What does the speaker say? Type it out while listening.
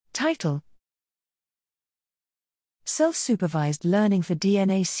Title: Self-supervised learning for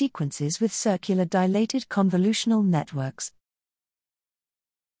DNA sequences with circular dilated convolutional networks.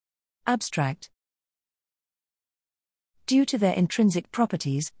 Abstract: Due to their intrinsic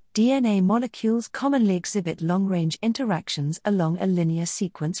properties, DNA molecules commonly exhibit long-range interactions along a linear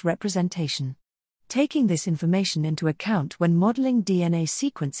sequence representation. Taking this information into account when modeling DNA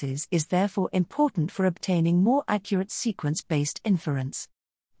sequences is therefore important for obtaining more accurate sequence-based inference.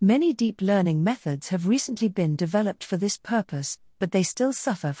 Many deep learning methods have recently been developed for this purpose, but they still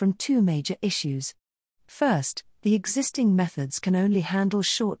suffer from two major issues. First, the existing methods can only handle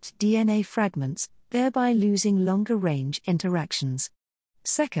short DNA fragments, thereby losing longer-range interactions.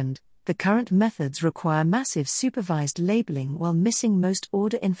 Second, the current methods require massive supervised labeling while missing most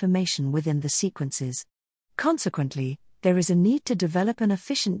order information within the sequences. Consequently, there is a need to develop an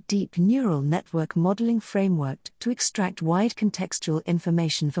efficient deep neural network modeling framework to extract wide contextual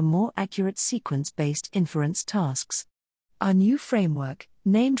information for more accurate sequence-based inference tasks. Our new framework,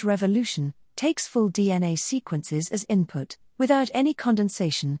 named Revolution, takes full DNA sequences as input, without any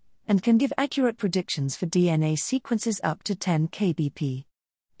condensation, and can give accurate predictions for DNA sequences up to 10 kbp.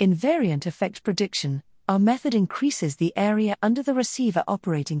 In variant effect prediction, our method increases the area under the receiver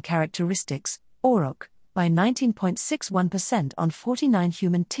operating characteristics, OROC, by 19.61% on 49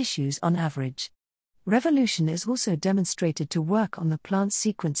 human tissues on average. Revolution is also demonstrated to work on the plant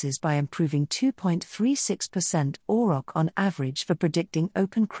sequences by improving 2.36% OROC on average for predicting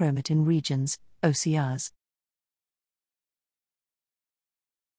open chromatin regions, OCRs.